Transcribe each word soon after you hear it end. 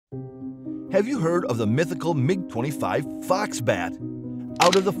Have you heard of the mythical MiG-25 Foxbat?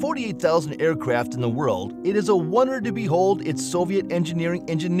 Out of the 48,000 aircraft in the world, it is a wonder to behold its Soviet engineering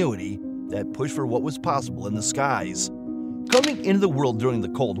ingenuity that pushed for what was possible in the skies. Coming into the world during the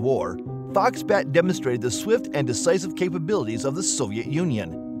Cold War, Foxbat demonstrated the swift and decisive capabilities of the Soviet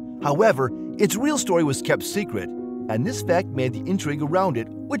Union. However, its real story was kept secret, and this fact made the intrigue around it,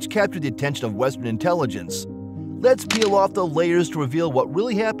 which captured the attention of Western intelligence. Let's peel off the layers to reveal what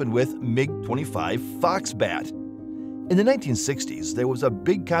really happened with MiG-25 Foxbat. In the 1960s, there was a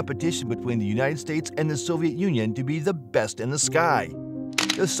big competition between the United States and the Soviet Union to be the best in the sky.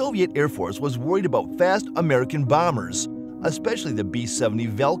 The Soviet Air Force was worried about fast American bombers, especially the B-70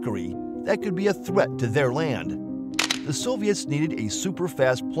 Valkyrie, that could be a threat to their land. The Soviets needed a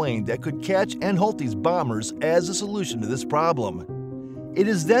super-fast plane that could catch and halt these bombers as a solution to this problem. It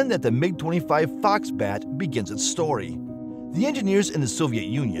is then that the MiG-25 Foxbat begins its story. The engineers in the Soviet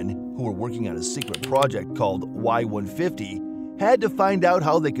Union, who were working on a secret project called Y-150, had to find out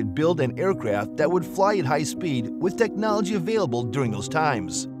how they could build an aircraft that would fly at high speed with technology available during those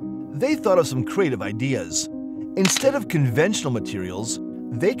times. They thought of some creative ideas. Instead of conventional materials,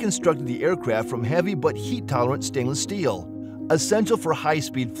 they constructed the aircraft from heavy but heat-tolerant stainless steel, essential for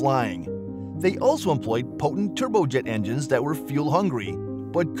high-speed flying. They also employed potent turbojet engines that were fuel-hungry,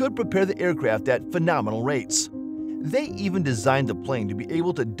 but could prepare the aircraft at phenomenal rates. They even designed the plane to be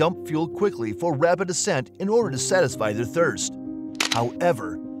able to dump fuel quickly for rapid ascent in order to satisfy their thirst.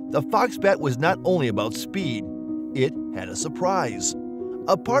 However, the Foxbat was not only about speed, it had a surprise.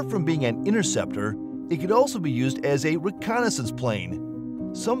 Apart from being an interceptor, it could also be used as a reconnaissance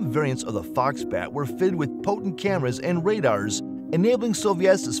plane. Some variants of the Foxbat were fitted with potent cameras and radars, enabling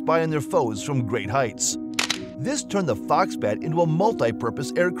Soviets to spy on their foes from great heights. This turned the Foxbat into a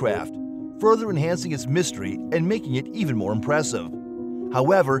multi-purpose aircraft, further enhancing its mystery and making it even more impressive.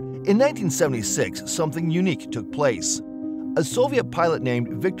 However, in 1976, something unique took place. A Soviet pilot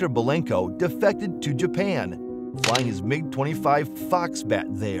named Viktor Belenko defected to Japan, flying his MiG-25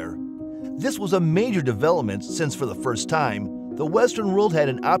 Foxbat there. This was a major development since for the first time, the Western world had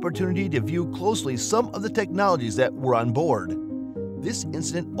an opportunity to view closely some of the technologies that were on board. This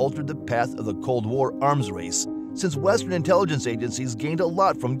incident altered the path of the Cold War arms race, since Western intelligence agencies gained a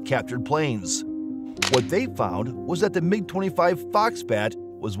lot from captured planes. What they found was that the MiG-25 Foxbat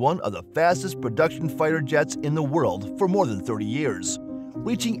was one of the fastest production fighter jets in the world for more than 30 years,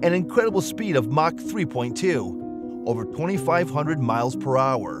 reaching an incredible speed of Mach 3.2, over 2,500 miles per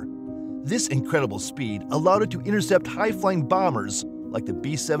hour. This incredible speed allowed it to intercept high-flying bombers like the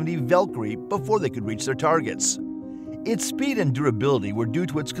B-70 Valkyrie before they could reach their targets. Its speed and durability were due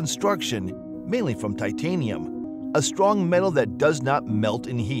to its construction, mainly from titanium, a strong metal that does not melt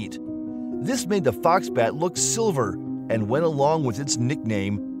in heat. This made the Foxbat look silver and went along with its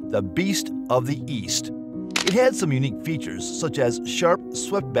nickname, the Beast of the East. It had some unique features, such as sharp,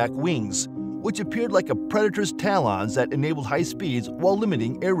 swept-back wings, which appeared like a predator's talons that enabled high speeds while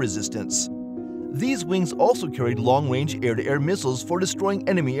limiting air resistance. These wings also carried long-range air-to-air missiles for destroying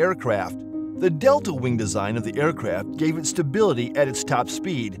enemy aircraft. The delta wing design of the aircraft gave it stability at its top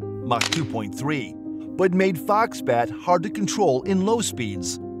speed, Mach 2.3, but made Foxbat hard to control in low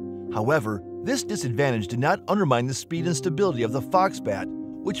speeds. However, this disadvantage did not undermine the speed and stability of the Foxbat,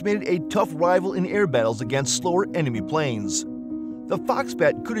 which made it a tough rival in air battles against slower enemy planes. The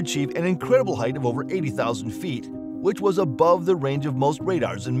Foxbat could achieve an incredible height of over 80,000 feet, which was above the range of most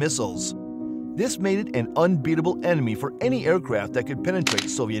radars and missiles. This made it an unbeatable enemy for any aircraft that could penetrate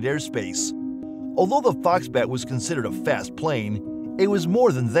Soviet airspace. Although the Foxbat was considered a fast plane, it was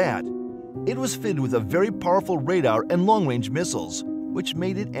more than that. It was fitted with a very powerful radar and long-range missiles, which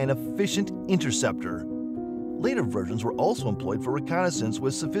made it an efficient interceptor. Later versions were also employed for reconnaissance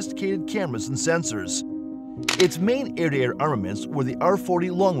with sophisticated cameras and sensors. Its main air-to-air armaments were the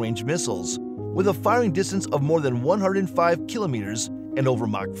R-40 long-range missiles, with a firing distance of more than 105 kilometers and over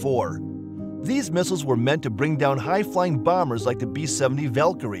Mach 4. These missiles were meant to bring down high-flying bombers like the B-70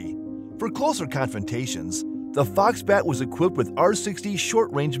 Valkyrie. For closer confrontations, the Foxbat was equipped with R-60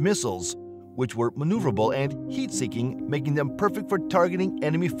 short-range missiles, which were maneuverable and heat-seeking, making them perfect for targeting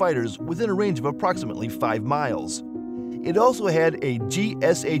enemy fighters within a range of approximately 5 miles. It also had a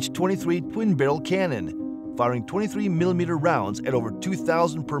GSH-23 twin-barrel cannon, firing 23mm rounds at over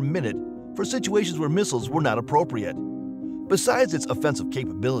 2,000 per minute for situations where missiles were not appropriate. Besides its offensive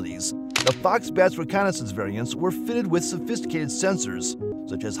capabilities, the Foxbat's reconnaissance variants were fitted with sophisticated sensors,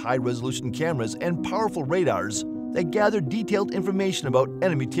 such as high-resolution cameras and powerful radars that gathered detailed information about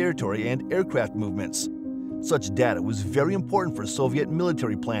enemy territory and aircraft movements. Such data was very important for Soviet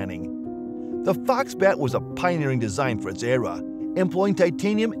military planning. The Foxbat was a pioneering design for its era, employing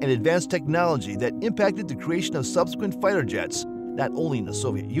titanium and advanced technology that impacted the creation of subsequent fighter jets, not only in the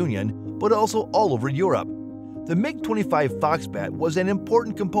Soviet Union, but also all over Europe. The MiG-25 Foxbat was an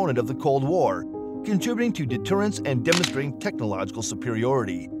important component of the Cold War, contributing to deterrence and demonstrating technological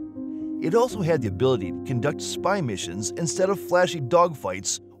superiority. It also had the ability to conduct spy missions instead of flashy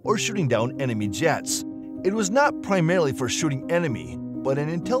dogfights or shooting down enemy jets. It was not primarily for shooting enemy, but an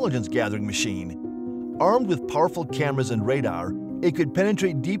intelligence-gathering machine. Armed with powerful cameras and radar, it could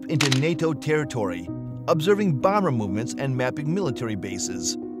penetrate deep into NATO territory, observing bomber movements and mapping military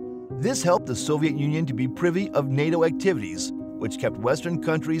bases. This helped the Soviet Union to be privy of NATO activities, which kept Western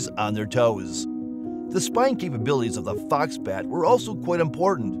countries on their toes. The spying capabilities of the Foxbat were also quite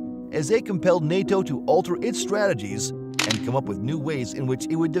important, as they compelled NATO to alter its strategies and come up with new ways in which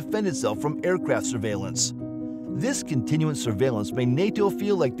it would defend itself from aircraft surveillance. This continuous surveillance made NATO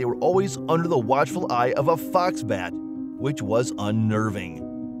feel like they were always under the watchful eye of a Foxbat, which was unnerving.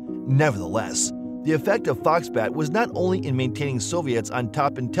 Nevertheless, the effect of Foxbat was not only in maintaining Soviets on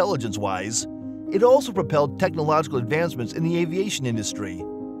top intelligence-wise, it also propelled technological advancements in the aviation industry.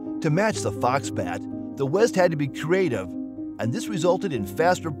 To match the Foxbat, the West had to be creative, and this resulted in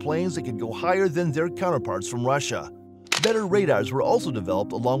faster planes that could go higher than their counterparts from Russia. Better radars were also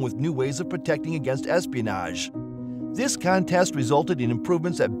developed along with new ways of protecting against espionage. This contest resulted in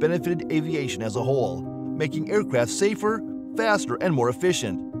improvements that benefited aviation as a whole, making aircraft safer, faster, and more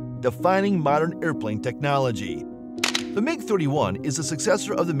efficient, defining modern airplane technology. The MiG-31 is the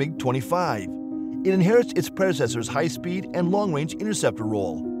successor of the MiG-25. It inherits its predecessor's high-speed and long-range interceptor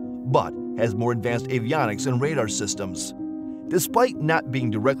role, but has more advanced avionics and radar systems. Despite not being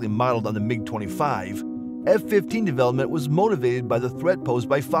directly modeled on the MiG-25, F-15 development was motivated by the threat posed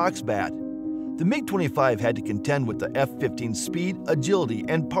by Foxbat. The MiG-25 had to contend with the F-15's speed, agility,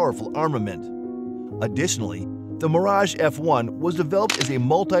 and powerful armament. Additionally, the Mirage F-1 was developed as a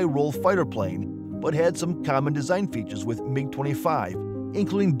multi-role fighter plane, but had some common design features with MiG-25,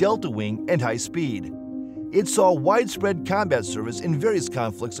 including delta wing and high speed. It saw widespread combat service in various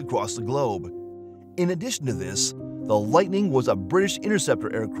conflicts across the globe. In addition to this, the Lightning was a British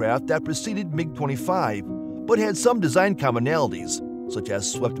interceptor aircraft that preceded MiG-25, but had some design commonalities, such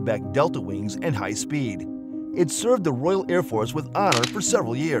as swept-back delta wings and high speed. It served the Royal Air Force with honor for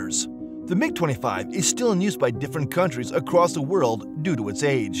several years. The MiG-25 is still in use by different countries across the world due to its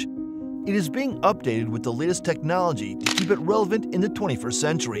age. It is being updated with the latest technology to keep it relevant in the 21st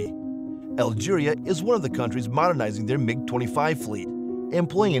century. Algeria is one of the countries modernizing their MiG-25 fleet,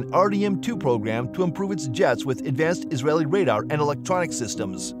 employing an RDM-2 program to improve its jets with advanced Israeli radar and electronic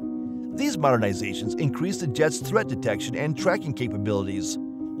systems. These modernizations increase the jet's threat detection and tracking capabilities,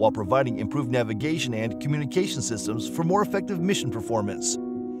 while providing improved navigation and communication systems for more effective mission performance.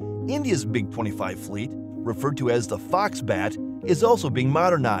 India's MiG-25 fleet, referred to as the Foxbat, is also being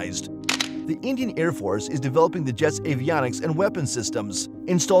modernized. The Indian Air Force is developing the jet's avionics and weapon systems,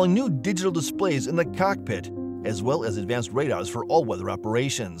 installing new digital displays in the cockpit, as well as advanced radars for all-weather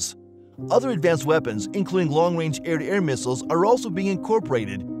operations. Other advanced weapons, including long-range air-to-air missiles, are also being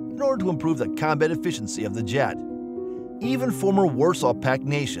incorporated in order to improve the combat efficiency of the jet. Even former Warsaw Pact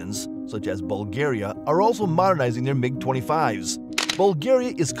nations, such as Bulgaria, are also modernizing their MiG-25s.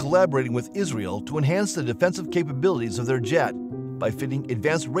 Bulgaria is collaborating with Israel to enhance the defensive capabilities of their jet by fitting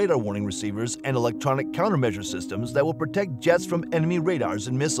advanced radar warning receivers and electronic countermeasure systems that will protect jets from enemy radars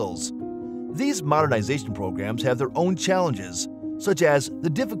and missiles. These modernization programs have their own challenges, such as the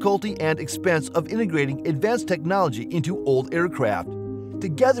difficulty and expense of integrating advanced technology into old aircraft,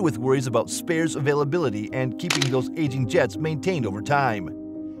 together with worries about spares availability and keeping those aging jets maintained over time.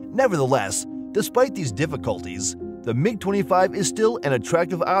 Nevertheless, despite these difficulties, the MiG-25 is still an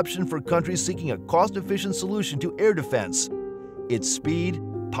attractive option for countries seeking a cost-efficient solution to air defense. Its speed,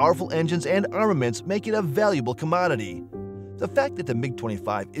 powerful engines, and armaments make it a valuable commodity. The fact that the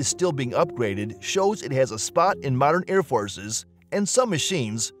MiG-25 is still being upgraded shows it has a spot in modern air forces, and some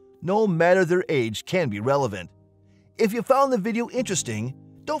machines, no matter their age, can be relevant. If you found the video interesting,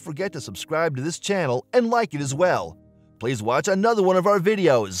 don't forget to subscribe to this channel and like it as well. Please watch another one of our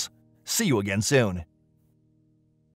videos. See you again soon.